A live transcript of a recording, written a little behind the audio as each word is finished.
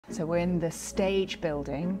So we're in the stage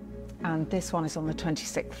building, and this one is on the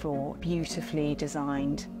 26th floor, beautifully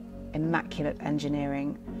designed, immaculate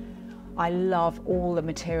engineering. I love all the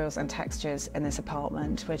materials and textures in this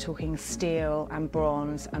apartment. We're talking steel and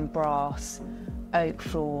bronze and brass, oak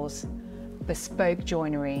floors, bespoke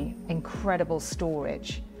joinery, incredible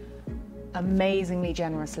storage, amazingly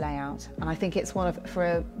generous layout. And I think it's for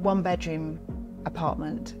a one-bedroom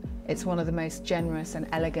apartment, it's one of the most generous and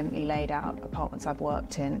elegantly laid out apartments I've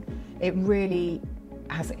worked in. It really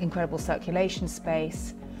has incredible circulation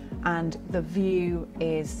space, and the view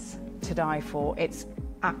is to die for. It's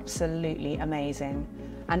absolutely amazing.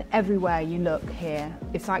 And everywhere you look here,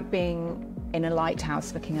 it's like being in a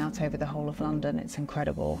lighthouse looking out over the whole of London. It's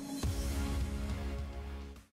incredible.